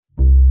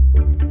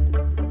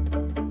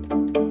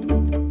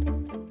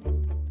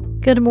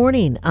Good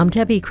morning, I'm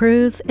Debbie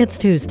Cruz. It's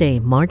Tuesday,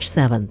 March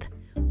 7th.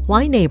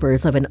 Why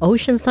neighbors of an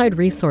Oceanside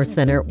Resource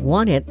Center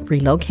want it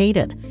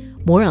relocated.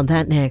 More on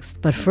that next,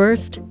 but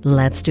first,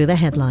 let's do the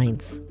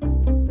headlines.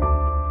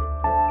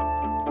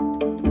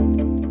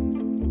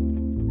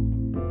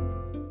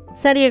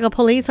 San Diego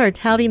police are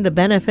touting the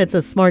benefits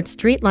of smart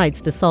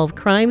streetlights to solve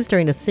crimes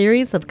during a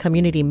series of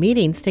community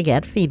meetings to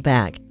get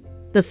feedback.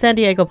 The San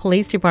Diego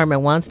Police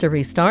Department wants to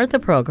restart the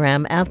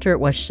program after it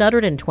was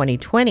shuttered in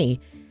 2020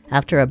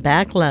 after a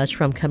backlash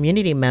from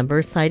community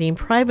members citing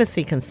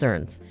privacy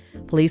concerns.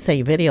 Police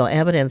say video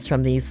evidence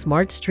from these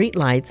smart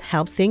streetlights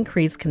helps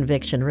increase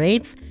conviction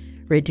rates,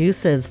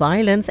 reduces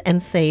violence,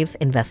 and saves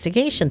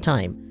investigation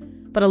time.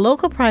 But a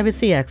local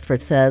privacy expert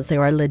says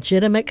there are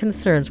legitimate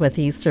concerns with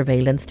these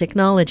surveillance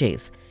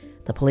technologies.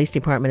 The police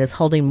department is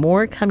holding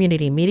more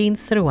community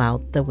meetings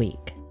throughout the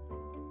week.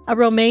 A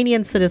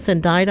Romanian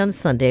citizen died on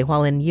Sunday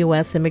while in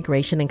U.S.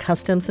 Immigration and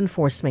Customs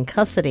Enforcement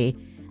custody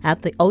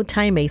at the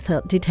Otay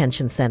Mesa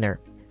Detention Center.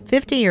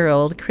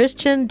 50-year-old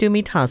Christian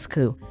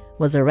Dumitascu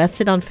was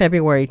arrested on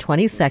February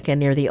 22nd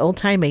near the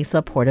Otay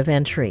Mesa port of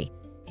entry.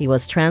 He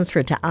was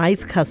transferred to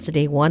ICE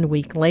custody 1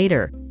 week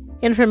later.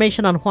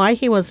 Information on why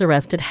he was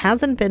arrested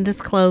hasn't been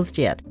disclosed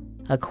yet.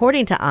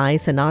 According to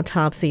ICE, an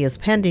autopsy is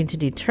pending to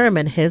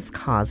determine his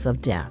cause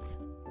of death.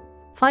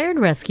 Fire and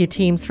rescue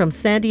teams from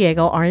San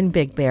Diego are in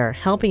Big Bear,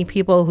 helping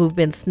people who've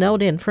been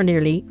snowed in for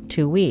nearly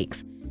 2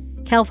 weeks.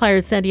 CAL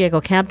FIRE San Diego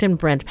Captain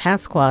Brent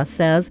Pasqua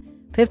says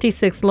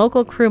 56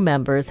 local crew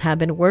members have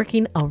been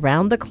working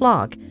around the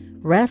clock,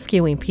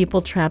 rescuing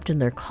people trapped in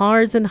their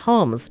cars and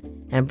homes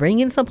and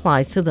bringing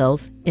supplies to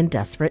those in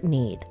desperate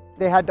need.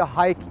 They had to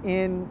hike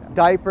in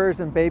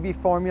diapers and baby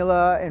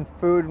formula and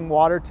food and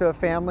water to a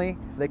family.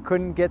 They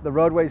couldn't get the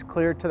roadways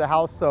cleared to the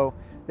house, so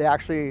they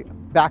actually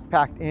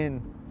backpacked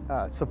in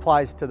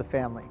supplies to the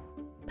family.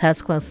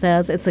 Pasqua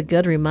says it's a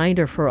good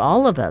reminder for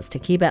all of us to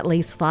keep at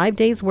least 5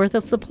 days' worth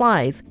of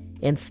supplies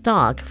in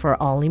stock for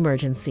all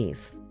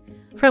emergencies.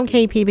 From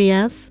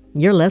KPBS,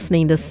 you're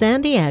listening to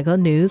San Diego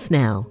News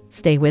Now.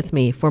 Stay with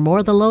me for more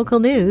of the local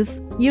news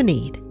you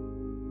need.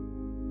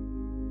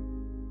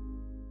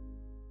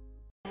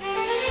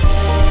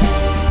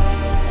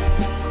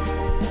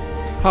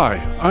 Hi,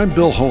 I'm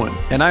Bill Hohen.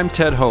 And I'm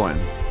Ted Hohen.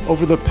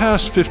 Over the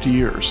past 50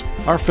 years,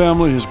 our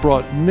family has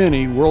brought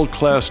many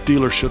world-class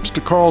dealerships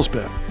to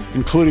Carlsbad,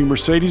 including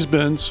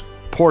Mercedes-Benz,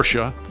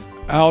 Porsche,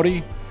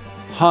 Audi,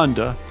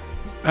 Honda,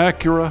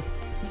 Acura,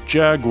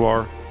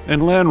 Jaguar,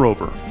 and Land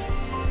Rover.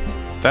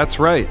 That's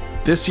right.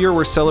 This year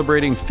we're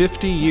celebrating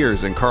 50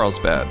 years in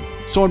Carlsbad.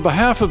 So on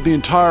behalf of the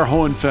entire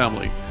Hohen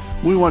family,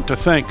 we want to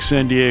thank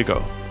San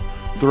Diego.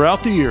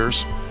 Throughout the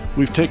years,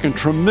 we've taken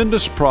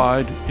tremendous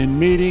pride in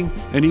meeting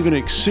and even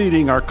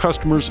exceeding our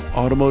customers'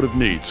 automotive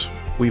needs.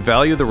 We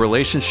value the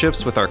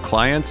relationships with our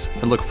clients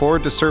and look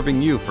forward to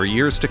serving you for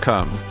years to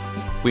come.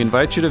 We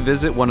invite you to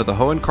visit one of the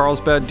Hohen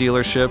Carlsbad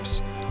dealerships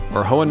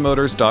or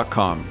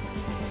hohenmotors.com.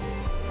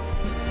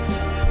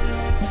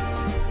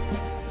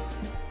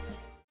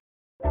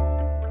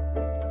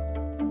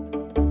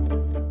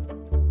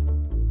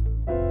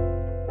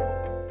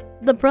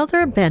 The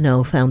Brother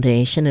Benno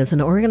Foundation is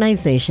an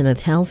organization that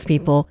tells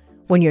people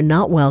when you're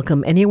not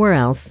welcome anywhere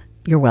else,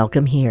 you're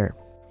welcome here.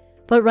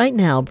 But right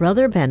now,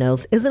 Brother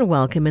Benno's isn't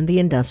welcome in the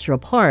industrial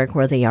park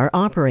where they are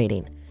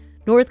operating.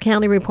 North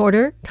County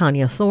reporter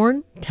Tanya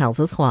Thorne tells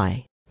us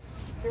why.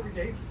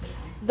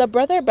 The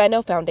Brother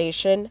Benno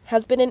Foundation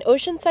has been in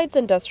Oceanside's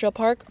industrial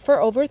park for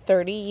over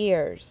 30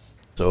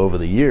 years. So over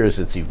the years,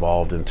 it's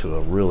evolved into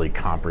a really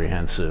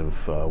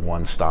comprehensive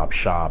one-stop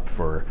shop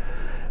for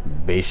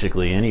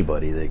basically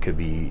anybody that could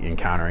be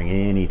encountering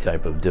any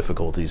type of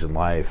difficulties in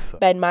life.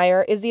 Ben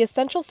Meyer is the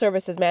Essential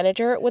Services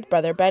Manager with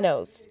Brother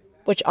Benno's,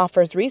 which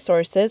offers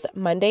resources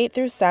Monday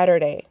through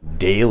Saturday.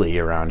 Daily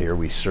around here,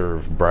 we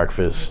serve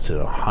breakfast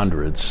to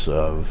hundreds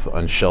of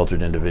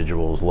unsheltered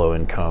individuals,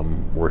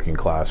 low-income,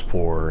 working-class,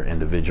 poor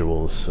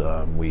individuals.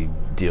 We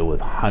deal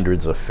with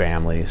hundreds of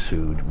families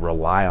who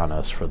rely on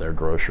us for their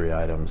grocery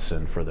items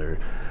and for their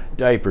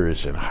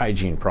diapers and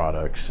hygiene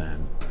products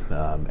and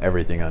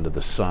everything under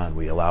the sun.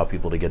 We allow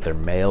people to get their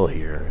mail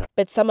here.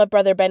 But some of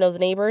Brother Benno's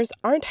neighbors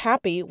aren't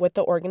happy with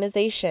the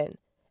organization,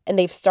 and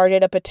they've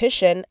started a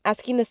petition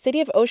asking the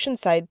city of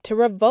Oceanside to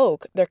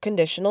revoke their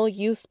conditional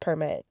use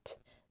permit.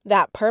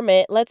 That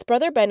permit lets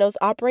Brother Benno's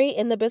operate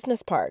in the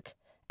business park,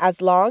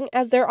 as long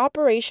as their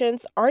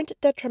operations aren't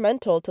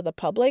detrimental to the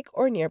public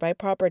or nearby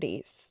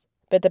properties.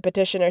 But the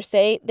petitioners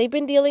say they've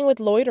been dealing with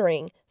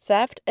loitering,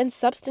 theft, and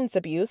substance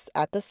abuse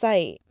at the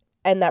site,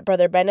 and that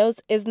Brother Benno's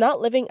is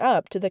not living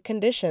up to the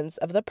conditions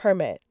of the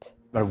permit.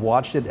 I've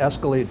watched it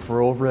escalate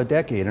for over a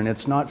decade, and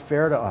it's not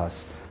fair to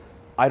us.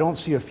 I don't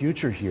see a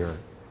future here.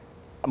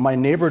 My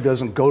neighbor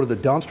doesn't go to the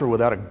dumpster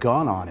without a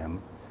gun on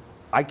him.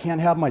 I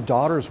can't have my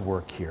daughters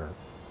work here.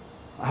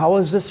 How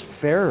is this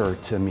fair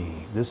to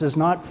me? This is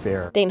not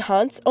fair. Dane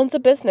Huntz owns a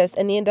business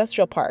in the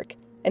industrial park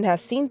and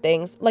has seen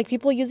things like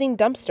people using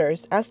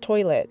dumpsters as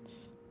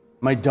toilets.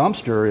 My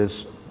dumpster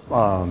is,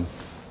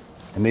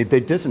 and they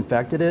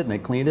disinfected it and they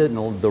cleaned it,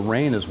 and the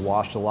rain has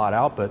washed a lot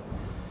out, but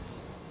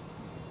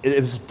it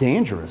was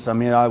dangerous. I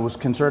mean, I was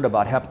concerned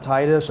about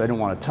hepatitis. I didn't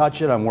want to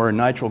touch it. I'm wearing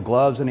nitrile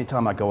gloves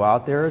anytime I go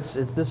out there.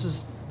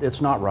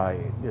 It's not right.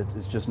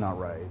 It's just not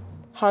right.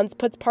 Hans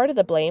puts part of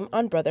the blame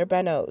on Brother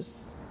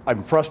Benos.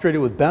 I'm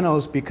frustrated with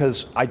Benos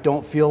because I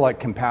don't feel like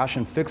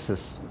compassion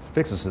fixes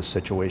this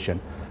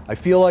situation. I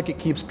feel like it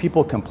keeps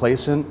people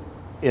complacent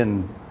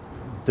in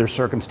their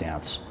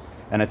circumstance,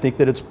 and I think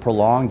that it's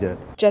prolonged it.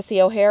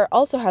 Jesse O'Hare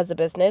also has a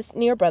business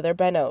near Brother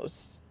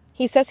Benos.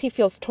 He says he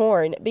feels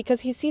torn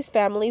because he sees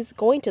families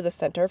going to the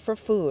center for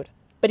food.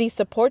 But he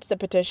supports the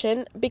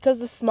petition because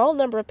the small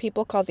number of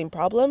people causing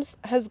problems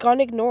has gone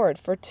ignored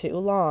for too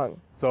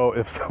long. So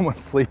if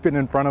someone's sleeping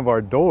in front of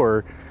our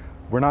door,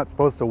 we're not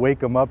supposed to wake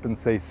them up and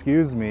say,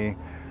 "Excuse me."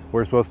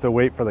 We're supposed to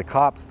wait for the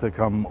cops to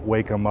come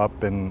wake them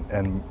up and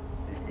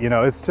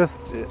it's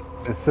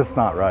just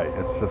not right.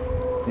 It's just,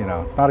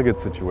 it's not a good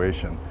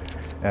situation.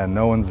 And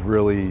no one's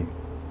really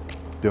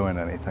doing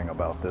anything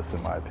about this,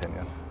 in my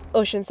opinion.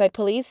 Oceanside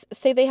police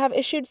say they have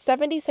issued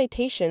 70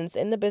 citations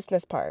in the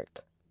business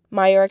park.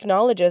 Meyer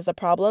acknowledges the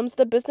problems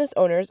the business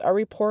owners are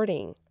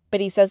reporting,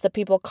 but he says the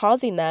people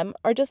causing them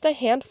are just a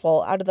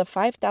handful out of the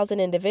 5,000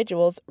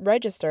 individuals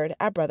registered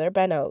at Brother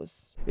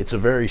Benos. It's a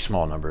very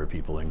small number of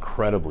people,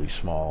 incredibly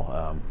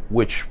small,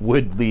 which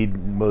would lead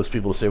most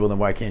people to say, well, then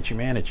why can't you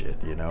manage it?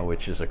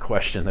 Which is a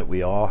question that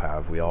we all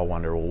have. We all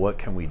wonder, well, what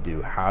can we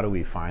do? How do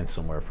we find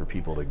somewhere for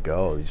people to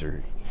go? These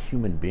are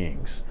human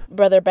beings.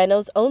 Brother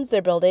Benos owns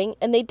their building,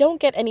 and they don't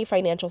get any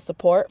financial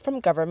support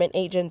from government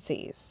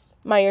agencies.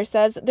 Meyer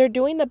says they're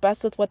doing the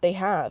best with what they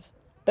have,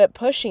 but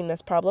pushing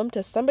this problem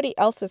to somebody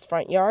else's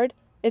front yard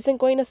isn't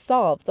going to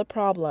solve the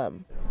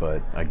problem.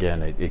 But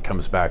again, it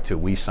comes back to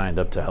we signed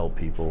up to help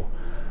people.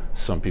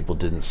 Some people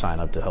didn't sign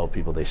up to help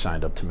people. They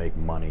signed up to make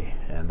money,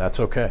 and that's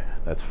okay.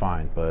 That's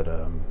fine. But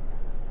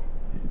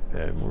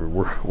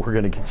we're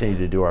going to continue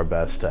to do our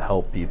best to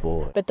help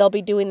people. But they'll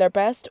be doing their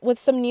best with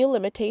some new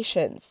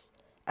limitations.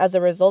 As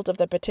a result of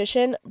the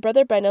petition,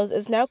 Brother Benos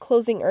is now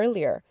closing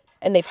earlier,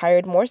 and they've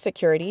hired more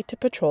security to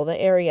patrol the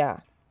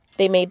area.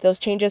 They made those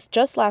changes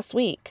just last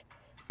week.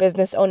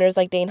 Business owners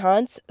like Dane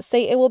Hans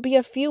say it will be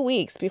a few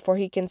weeks before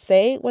he can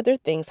say whether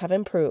things have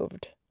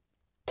improved.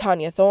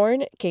 Tanya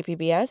Thorne,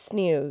 KPBS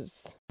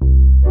News.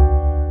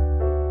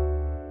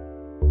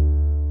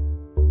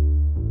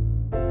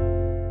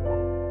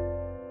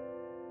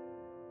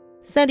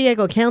 San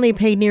Diego County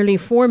paid nearly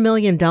 $4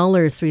 million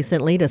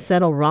recently to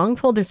settle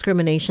wrongful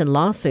discrimination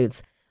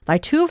lawsuits by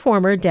two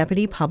former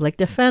deputy public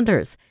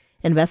defenders.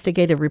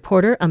 Investigative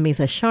reporter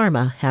Amitha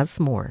Sharma has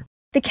more.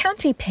 The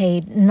county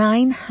paid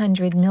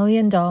 $900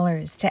 million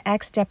to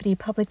ex-deputy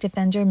public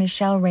defender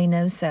Michelle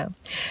Reynoso.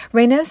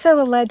 Reynoso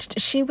alleged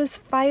she was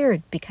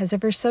fired because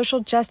of her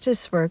social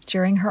justice work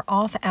during her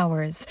off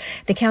hours.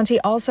 The county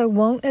also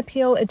won't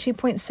appeal a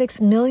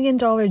 $2.6 million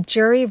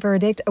jury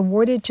verdict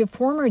awarded to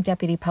former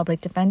deputy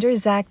public defender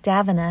Zach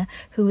Davina,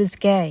 who is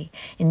gay.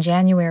 In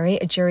January,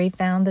 a jury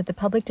found that the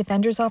public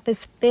defender's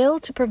office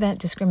failed to prevent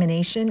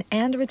discrimination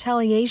and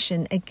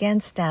retaliation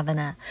against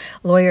Davina.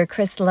 Lawyer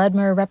Chris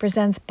Ludmer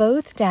represents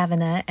both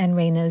Davina and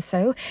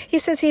Reynoso. He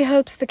says he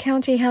hopes the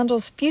county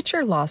handles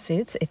future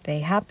lawsuits, if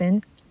they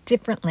happen,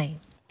 differently.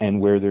 And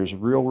where there's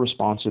real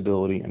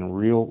responsibility and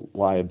real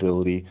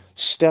liability,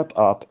 step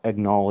up,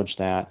 acknowledge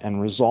that,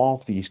 and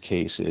resolve these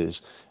cases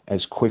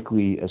as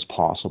quickly as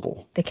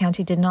possible. The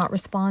county did not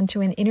respond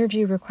to an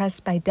interview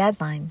request by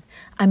Deadline.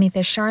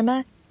 Amitha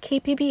Sharma,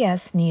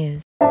 KPBS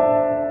News.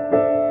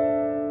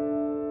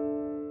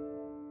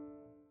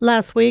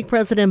 Last week,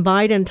 President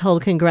Biden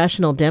told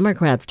congressional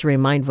Democrats to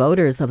remind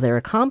voters of their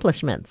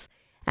accomplishments.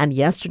 And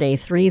yesterday,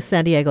 3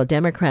 San Diego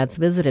Democrats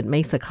visited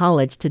Mesa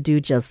College to do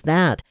just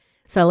that,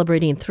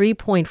 celebrating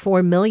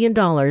 $3.4 million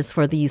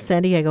for the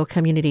San Diego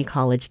Community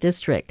College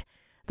District.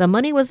 The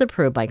money was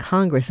approved by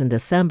Congress in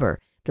December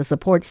to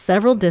support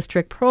several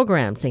district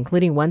programs,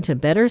 including one to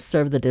better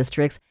serve the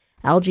district's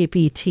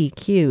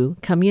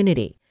LGBTQ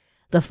community.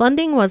 The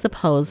funding was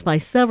opposed by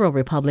several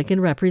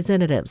Republican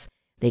representatives.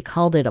 They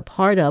called it a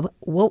part of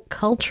woke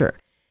culture.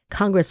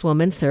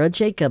 Congresswoman Sarah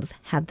Jacobs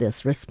had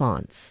this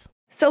response.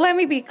 So let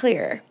me be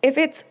clear. If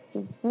it's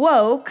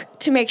woke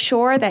to make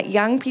sure that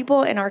young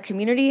people in our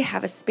community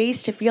have a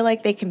space to feel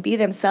like they can be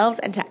themselves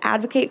and to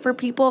advocate for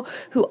people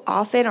who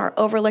often are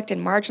overlooked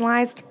and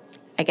marginalized,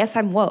 I guess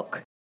I'm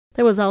woke.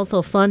 There was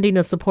also funding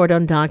to support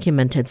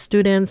undocumented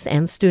students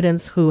and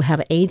students who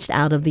have aged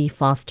out of the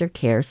foster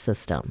care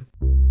system.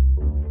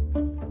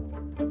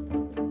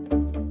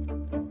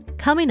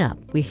 Coming up,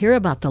 we hear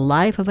about the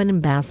life of an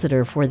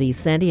ambassador for the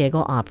San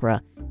Diego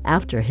Opera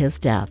after his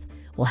death.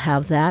 We'll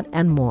have that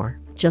and more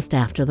just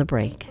after the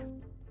break.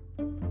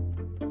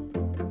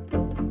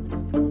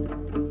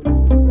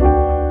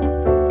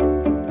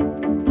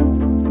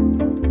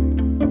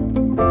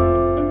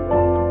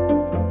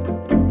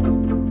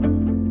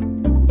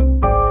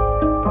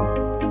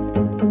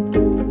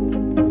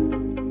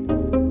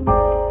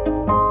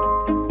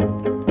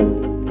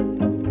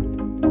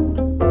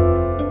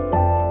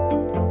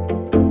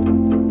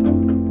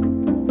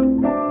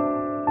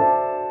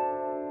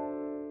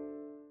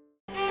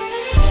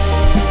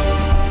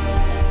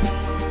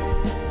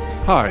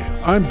 Hi,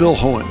 I'm Bill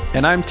Hohen.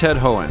 And I'm Ted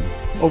Hohen.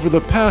 Over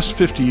the past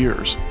 50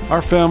 years,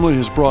 our family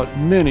has brought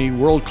many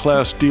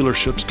world-class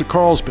dealerships to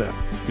Carlsbad,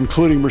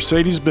 including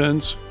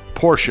Mercedes-Benz,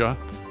 Porsche,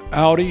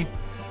 Audi,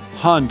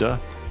 Honda,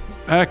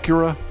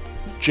 Acura,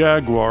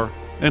 Jaguar,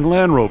 and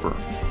Land Rover.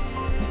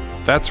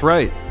 That's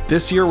right.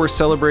 This year we're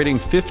celebrating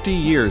 50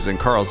 years in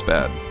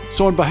Carlsbad.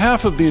 So on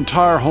behalf of the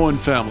entire Hohen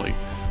family,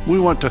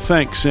 we want to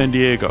thank San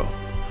Diego.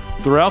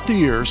 Throughout the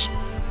years,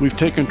 we've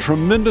taken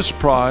tremendous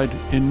pride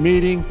in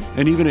meeting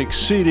and even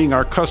exceeding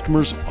our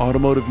customers'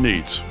 automotive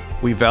needs.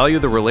 We value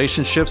the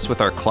relationships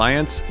with our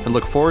clients and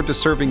look forward to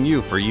serving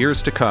you for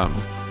years to come.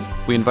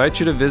 We invite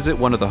you to visit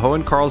one of the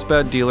Hohen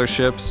Carlsbad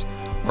dealerships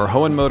or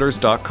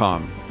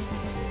hohenmotors.com.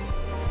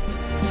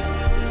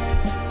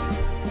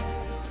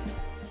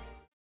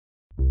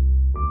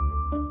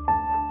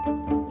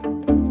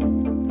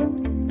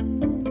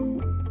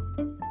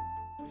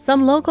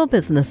 Some local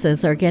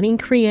businesses are getting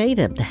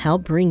creative to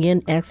help bring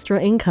in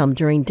extra income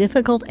during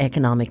difficult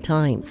economic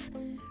times.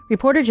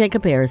 Reporter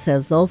Jacob Baer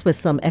says those with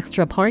some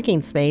extra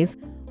parking space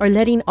are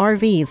letting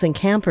RVs and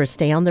campers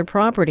stay on their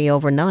property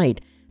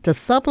overnight to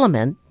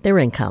supplement their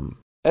income.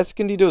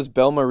 Escondido's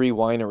Belle Marie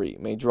Winery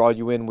may draw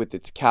you in with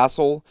its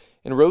castle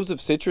and rows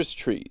of citrus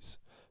trees,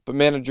 but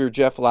manager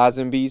Jeff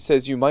Lazenby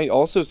says you might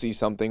also see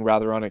something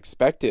rather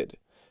unexpected.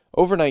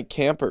 Overnight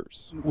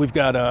campers. We've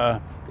got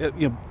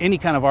any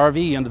kind of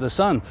RV under the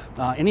sun.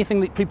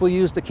 Anything that people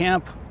use to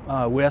camp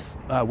with,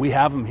 we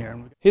have them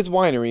here. His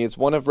winery is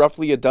one of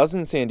roughly a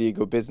dozen San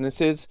Diego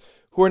businesses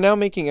who are now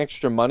making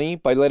extra money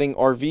by letting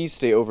RVs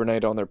stay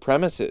overnight on their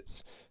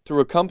premises through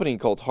a company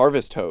called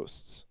Harvest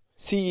Hosts.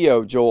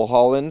 CEO Joel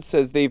Holland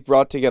says they've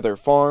brought together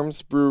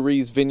farms,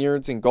 breweries,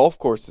 vineyards, and golf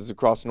courses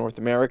across North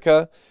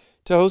America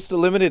to host a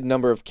limited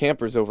number of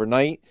campers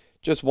overnight,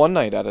 just one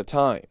night at a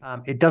time.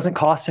 It doesn't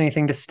cost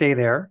anything to stay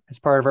there as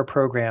part of our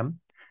program,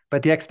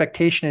 but the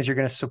expectation is you're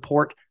going to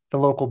support the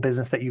local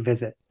business that you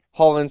visit.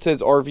 Holland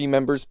says RV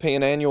members pay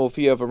an annual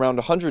fee of around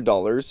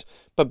 $100,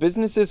 but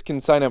businesses can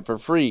sign up for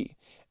free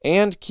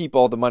and keep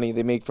all the money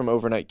they make from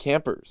overnight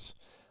campers.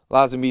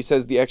 Lazenby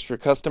says the extra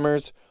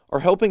customers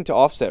are helping to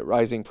offset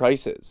rising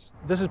prices.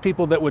 This is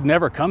people that would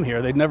never come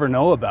here. They'd never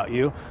know about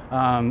you.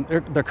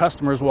 They're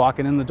customers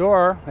walking in the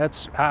door.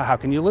 That's how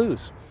can you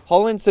lose?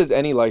 Holland says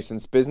any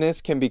licensed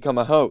business can become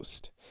a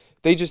host.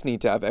 They just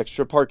need to have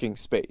extra parking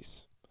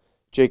space.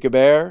 Jacob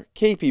Baer,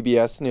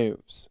 KPBS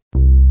News.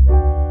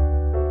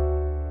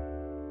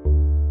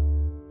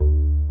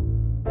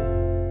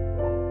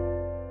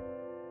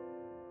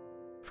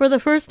 For the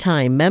first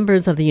time,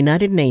 members of the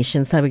United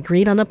Nations have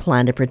agreed on a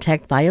plan to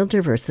protect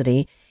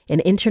biodiversity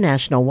in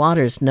international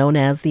waters known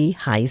as the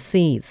high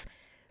seas.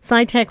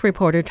 SciTech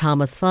reporter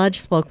Thomas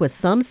Fudge spoke with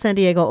some San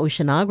Diego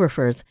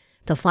oceanographers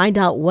to find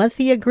out what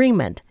the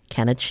agreement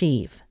can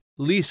achieve.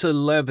 Lisa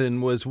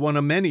Levin was one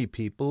of many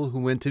people who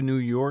went to New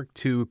York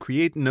to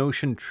create an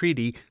ocean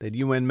treaty that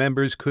UN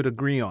members could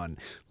agree on.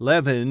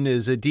 Levin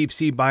is a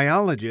deep-sea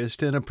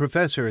biologist and a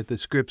professor at the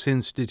Scripps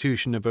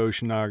Institution of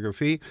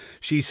Oceanography.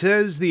 She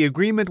says the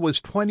agreement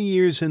was 20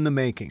 years in the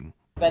making.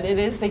 But it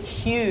is a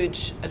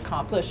huge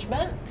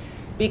accomplishment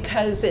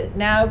because it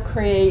now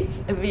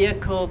creates a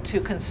vehicle to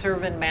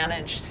conserve and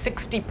manage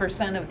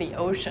 60% of the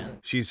ocean.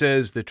 She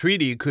says the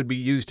treaty could be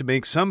used to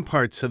make some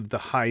parts of the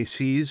high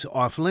seas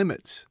off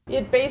limits.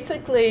 It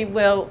basically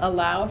will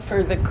allow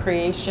for the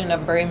creation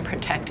of marine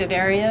protected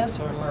areas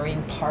or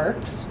marine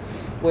parks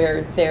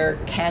where there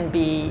can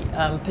be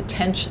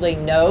potentially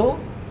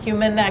no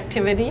human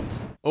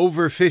activities.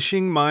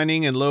 Overfishing,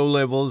 mining, and low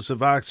levels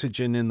of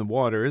oxygen in the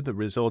water, the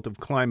result of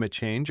climate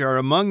change, are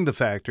among the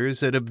factors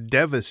that have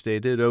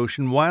devastated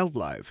ocean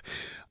wildlife.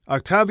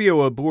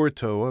 Octavio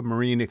Aburto, a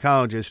marine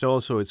ecologist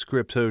also at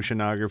Scripps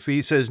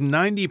Oceanography, says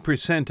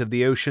 90% of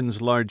the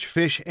ocean's large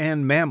fish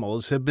and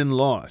mammals have been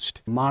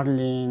lost.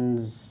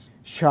 Marlins,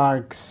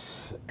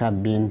 sharks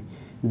have been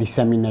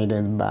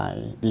disseminated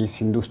by these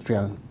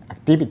industrial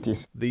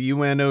activities. The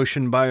UN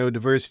Ocean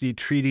Biodiversity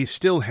Treaty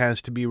still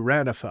has to be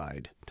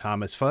ratified.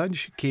 Thomas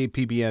Fudge,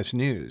 KPBS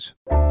News.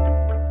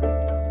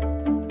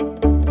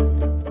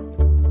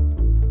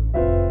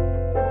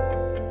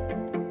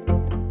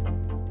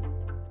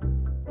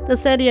 The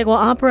San Diego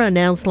Opera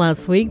announced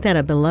last week that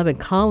a beloved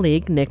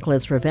colleague,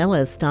 Nicholas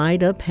Reveles,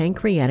 died of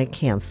pancreatic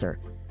cancer.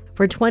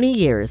 For 20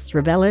 years,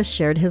 Reveles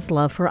shared his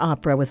love for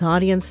opera with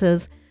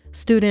audiences,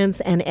 students,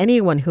 and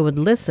anyone who would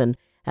listen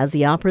as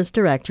the opera's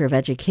director of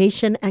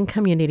education and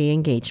community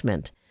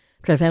engagement.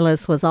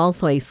 Reveles was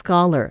also a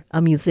scholar, a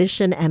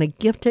musician, and a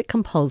gifted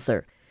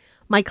composer.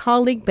 My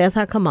colleague Beth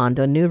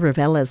Accomando knew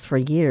Reveles for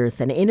years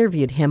and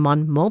interviewed him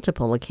on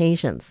multiple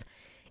occasions.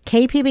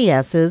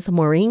 KPBS's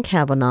Maureen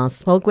Cavanaugh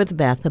spoke with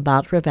Beth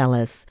about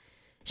Reveles.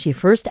 She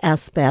first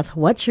asked Beth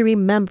what she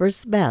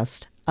remembers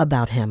best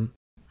about him.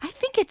 I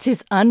think it's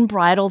his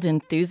unbridled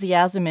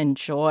enthusiasm and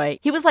joy.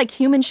 He was like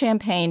human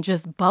champagne,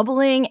 just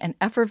bubbling and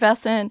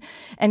effervescent,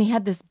 and he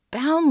had this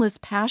boundless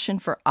passion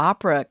for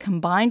opera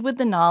combined with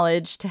the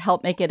knowledge to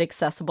help make it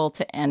accessible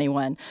to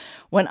anyone.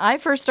 When I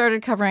first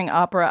started covering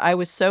opera, I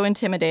was so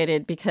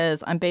intimidated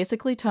because I'm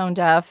basically tone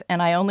deaf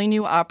and I only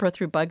knew opera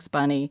through Bugs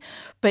Bunny.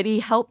 But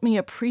he helped me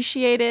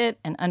appreciate it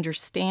and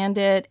understand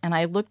it, and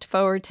I looked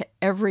forward to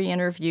every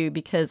interview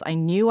because I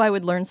knew I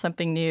would learn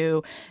something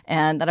new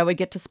and that I would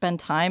get to spend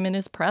time in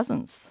his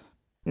presence.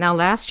 Now,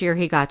 last year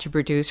he got to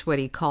produce what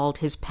he called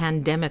his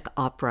pandemic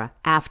opera,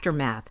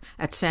 Aftermath,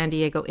 at San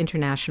Diego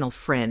International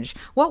Fringe.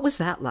 What was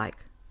that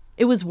like?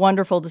 It was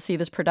wonderful to see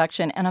this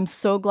production, and I'm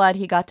so glad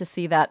he got to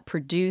see that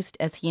produced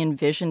as he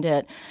envisioned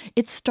it.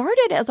 It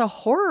started as a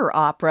horror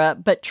opera,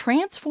 but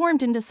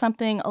transformed into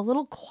something a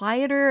little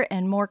quieter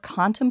and more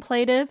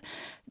contemplative,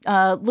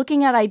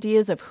 looking at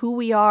ideas of who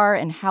we are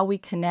and how we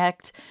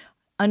connect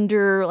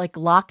under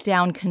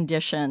lockdown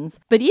conditions.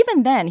 But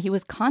even then, he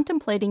was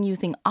contemplating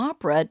using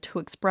opera to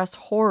express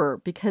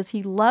horror because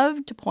he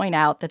loved to point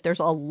out that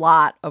there's a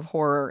lot of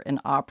horror in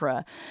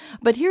opera.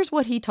 But here's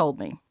what he told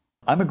me.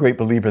 I'm a great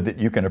believer that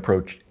you can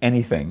approach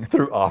anything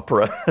through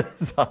opera.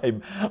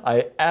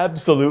 I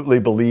absolutely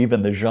believe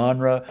in the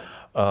genre.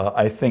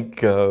 I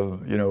think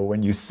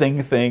when you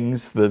sing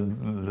things,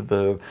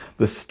 the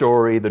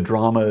story, the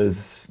drama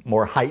is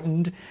more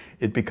heightened.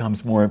 It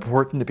becomes more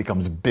important. It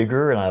becomes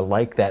bigger, and I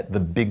like that, the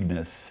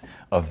bigness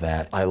of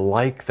that. I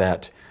like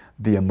that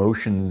the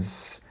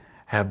emotions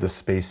have the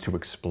space to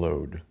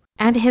explode.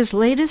 And his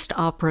latest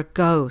opera,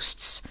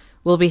 Ghosts,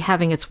 will be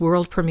having its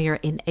world premiere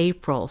in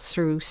April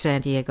through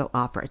San Diego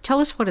Opera. Tell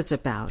us what it's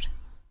about.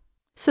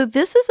 So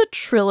this is a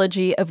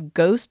trilogy of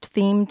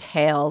ghost-themed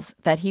tales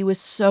that he was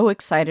so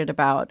excited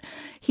about.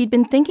 He'd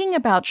been thinking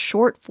about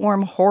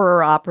short-form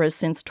horror operas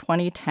since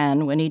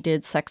 2010 when he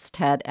did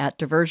Sextet at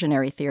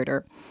Diversionary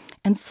Theater.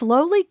 And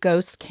slowly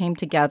Ghosts came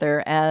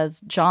together as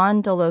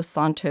John de Los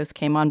Santos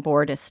came on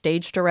board as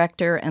stage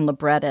director and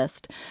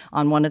librettist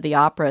on one of the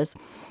operas.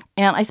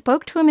 And I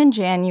spoke to him in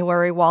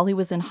January while he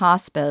was in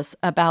hospice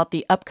about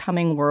the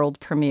upcoming world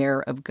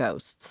premiere of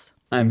Ghosts.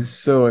 I'm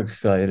so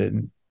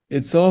excited.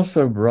 It's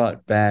also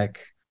brought back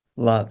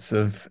lots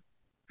of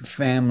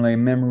family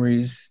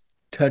memories,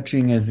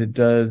 touching as it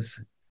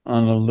does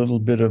on a little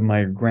bit of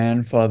my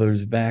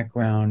grandfather's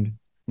background,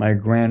 my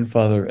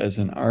grandfather as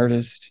an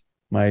artist,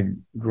 my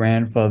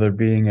grandfather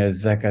being a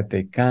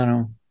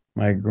Zacatecano,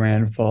 my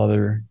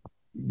grandfather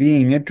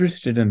being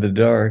interested in the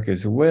dark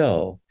as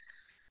well.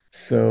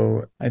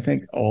 So I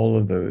think all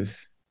of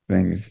those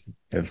things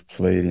have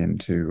played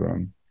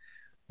into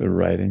the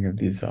writing of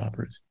these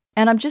operas.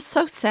 And I'm just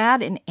so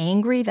sad and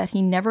angry that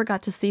he never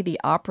got to see the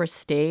opera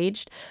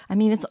staged. I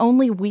mean, it's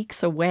only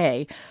weeks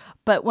away.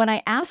 But when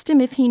I asked him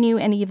if he knew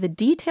any of the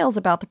details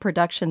about the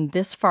production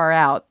this far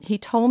out, he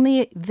told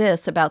me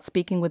this about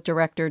speaking with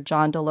director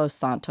John de Los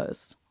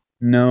Santos.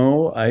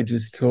 No, I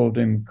just told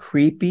him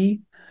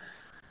creepy.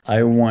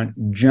 I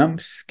want jump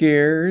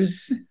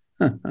scares.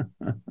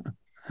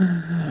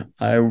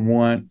 I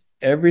want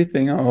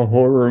everything a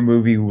horror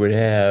movie would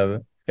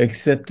have,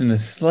 except in a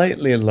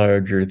slightly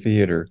larger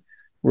theater.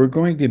 We're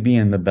going to be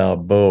in the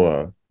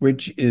Balboa,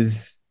 which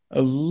is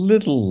a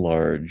little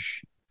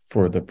large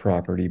for the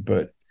property,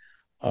 but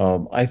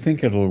I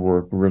think it'll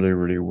work really,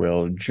 really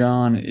well.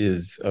 John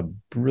is a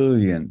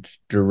brilliant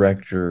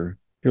director.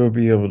 He'll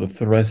be able to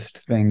thrust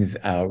things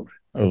out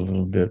a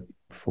little bit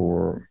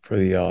for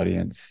the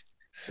audience,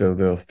 so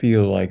they'll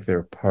feel like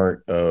they're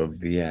part of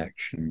the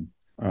action.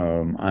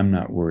 I'm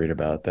not worried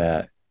about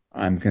that.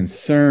 I'm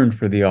concerned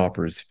for the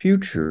opera's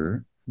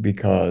future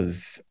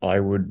because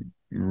I would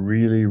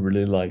really,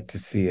 really like to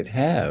see it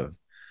have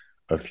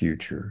a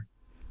future.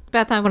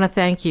 Beth, I want to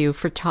thank you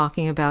for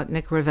talking about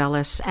Nick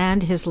Reveles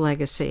and his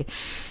legacy.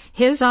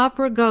 His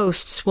opera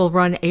Ghosts will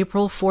run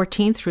April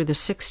 14th through the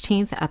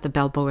 16th at the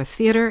Balboa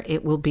Theater.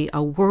 It will be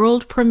a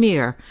world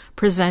premiere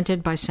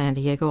presented by San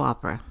Diego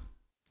Opera.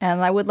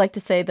 And I would like to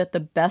say that the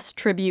best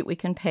tribute we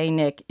can pay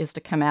Nick is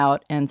to come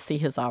out and see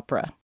his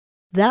opera.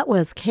 That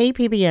was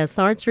KPBS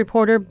arts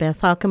reporter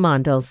Beth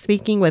Accomando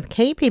speaking with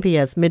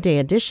KPBS Midday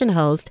Edition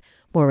host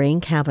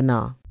Maureen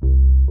Cavanaugh.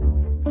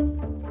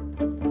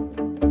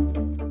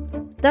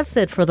 That's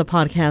it for the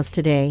podcast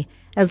today.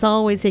 As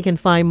always, you can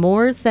find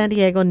more San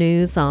Diego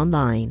news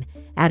online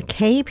at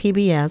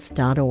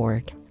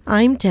kpbs.org.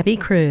 I'm Debbie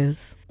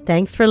Cruz.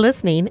 Thanks for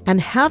listening and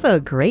have a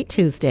great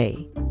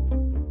Tuesday.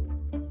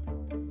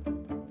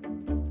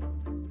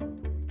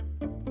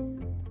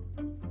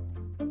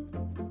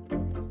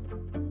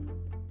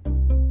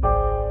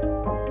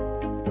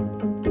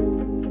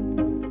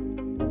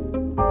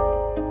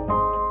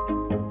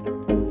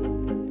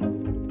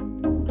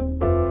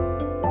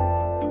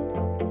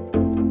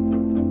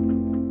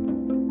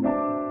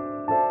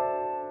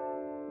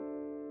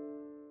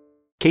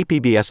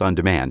 KPBS On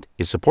Demand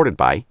is supported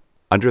by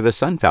Under the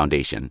Sun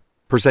Foundation,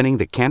 presenting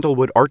the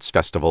Candlewood Arts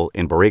Festival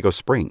in Borrego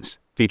Springs,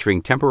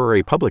 featuring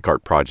temporary public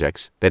art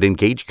projects that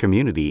engage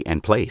community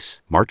and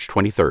place. March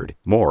 23rd.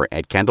 More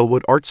at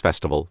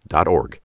candlewoodartsfestival.org.